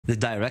The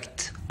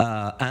direct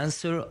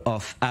answer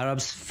of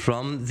Arabs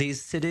from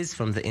these cities,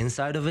 from the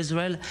inside of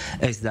Israel,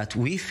 is that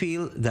we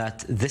feel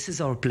that this is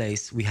our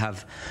place. We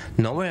have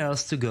nowhere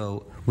else to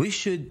go. We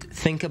should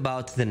think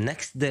about the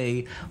next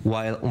day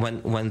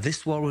when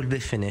this war will be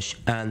finished,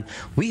 and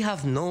we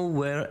have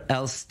nowhere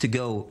else to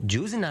go.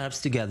 Jews and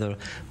Arabs together,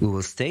 we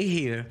will stay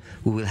here.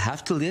 We will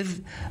have to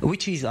live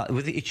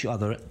with each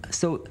other.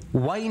 So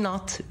why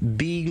not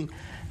be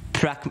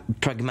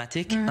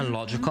pragmatic and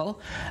logical,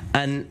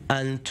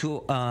 and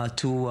to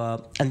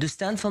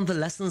understand from the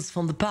lessons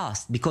from the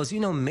past? Because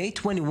May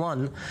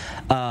 21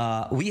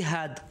 we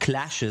had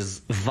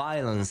clashes,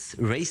 violence,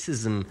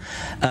 racism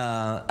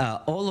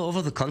all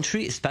over the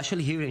country,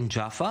 especially here in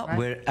Jaffa, right,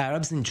 where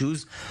Arabs and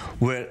Jews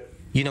were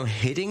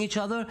hitting each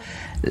other.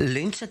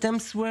 Lynch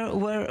attempts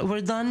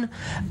were done,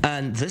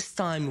 and this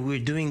time we're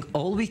doing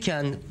all we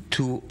can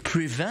to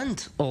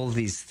prevent all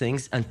these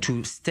things and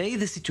to stay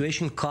the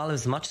situation calm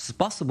as much as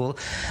possible.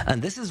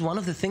 And this is one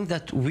of the things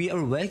that we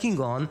are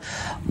working on.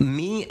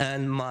 Me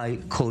and my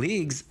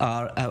colleagues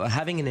are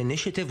having an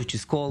initiative which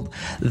is called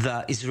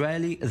the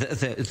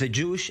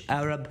Jewish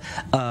Arab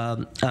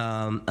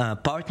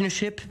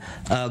Partnership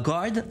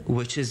Guard,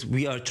 which is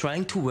we are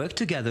trying to work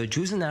together,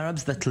 Jews and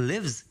Arabs that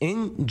lives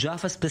in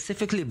Jaffa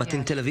specifically, but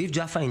in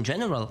Tel-Aviv-Jaffa in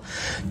general,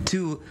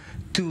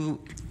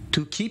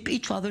 to keep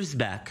each other's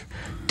back,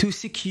 to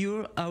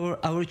secure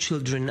our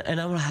children and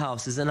our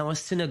houses and our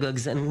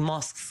synagogues and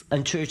mosques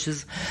and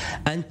churches,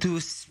 and to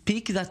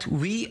speak that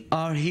we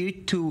are here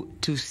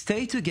to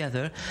stay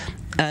together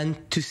and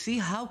to see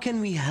how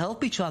can we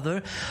help each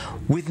other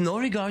with no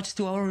regards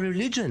to our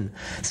religion.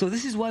 So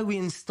this is why we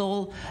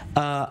install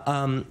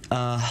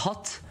a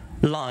hot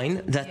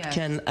line that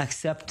can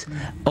accept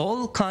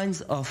all kinds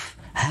of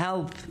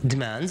help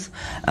demands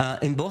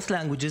in both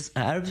languages,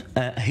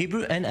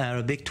 Hebrew and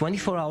Arabic,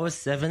 24 hours,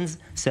 7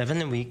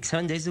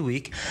 days a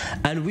week.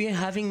 And we are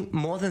having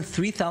more than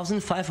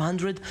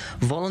 3,500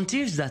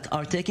 volunteers that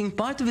are taking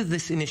part with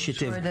this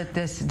initiative. Sure that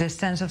this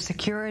sense of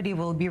security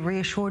will be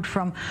reassured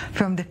from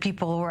the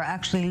people who are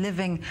actually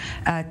living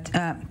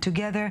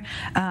together.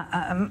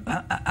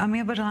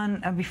 Amir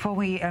Badran, before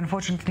we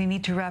unfortunately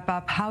need to wrap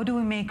up, how do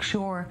we make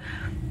sure,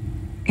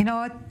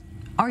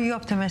 are you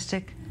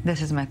optimistic?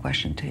 This is my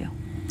question to you.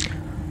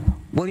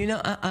 Well,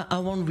 I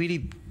want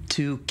really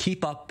to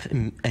keep up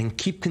and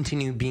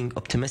continue being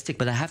optimistic,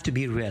 but I have to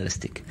be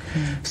realistic.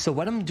 So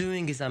what I'm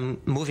doing is I'm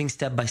moving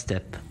step by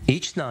step.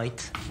 Each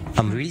night,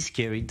 I'm really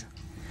scared,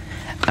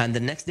 and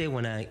the next day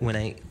when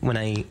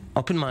I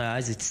open my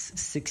eyes, it's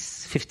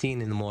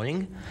 6:15 in the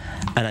morning,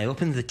 and I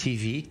open the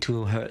TV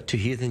to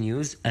hear the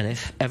news, and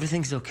if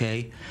everything's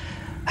okay,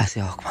 I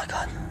say, oh my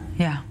God,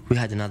 we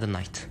had another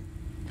night.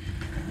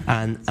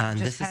 And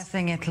just this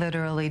passing it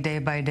literally day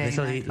by day,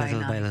 little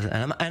by little.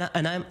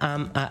 And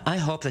I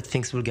hope that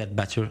things will get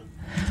better.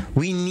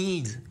 We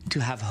need to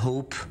have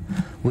hope.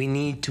 We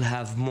need to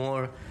have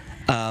more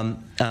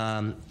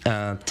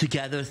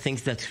together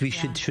things that we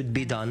should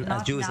be done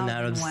as Jews and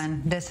Arabs.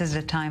 This is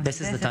the time.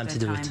 This is the time to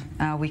do it.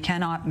 We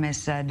cannot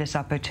miss this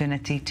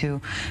opportunity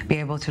to be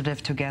able to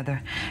live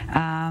together.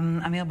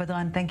 Amir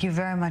Badran, thank you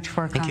very much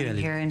for coming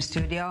here in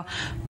studio.